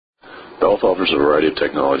Balluff offers a variety of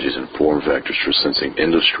technologies and form factors for sensing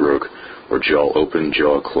end of stroke or jaw open,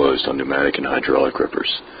 jaw closed on pneumatic and hydraulic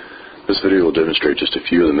grippers. This video will demonstrate just a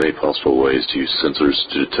few of the many possible ways to use sensors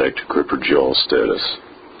to detect gripper jaw status.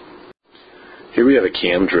 Here we have a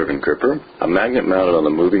cam-driven gripper. A magnet mounted on the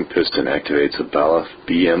moving piston activates a Balluff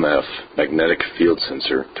BMF magnetic field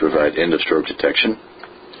sensor to provide end of stroke detection.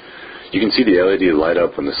 You can see the LED light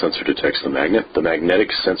up when the sensor detects the magnet. The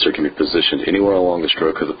magnetic sensor can be positioned anywhere along the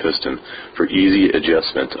stroke of the piston for easy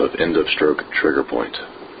adjustment of end of stroke trigger point.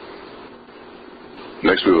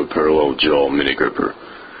 Next we have a parallel jaw mini gripper.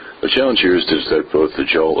 The challenge here is to detect both the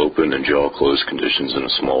jaw open and jaw closed conditions in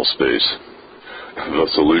a small space.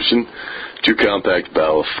 The solution? Two compact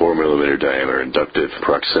Balluff 4mm diameter inductive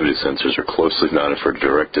proximity sensors are closely mounted for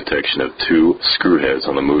direct detection of two screw heads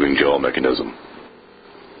on the moving jaw mechanism.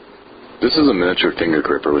 This is a miniature finger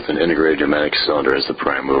gripper with an integrated pneumatic cylinder as the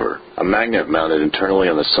prime mover. A magnet mounted internally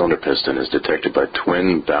on the cylinder piston is detected by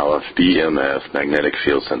twin Balluff BMF magnetic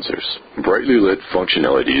field sensors. Brightly lit function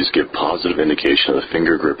LEDs give positive indication of the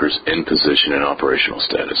finger gripper's in position and operational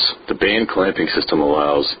status. The band clamping system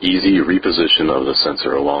allows easy reposition of the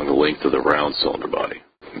sensor along the length of the round cylinder body.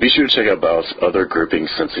 Be sure to check out Balluff's other gripping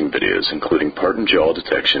sensing videos, including part and jaw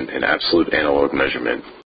detection and absolute analog measurement.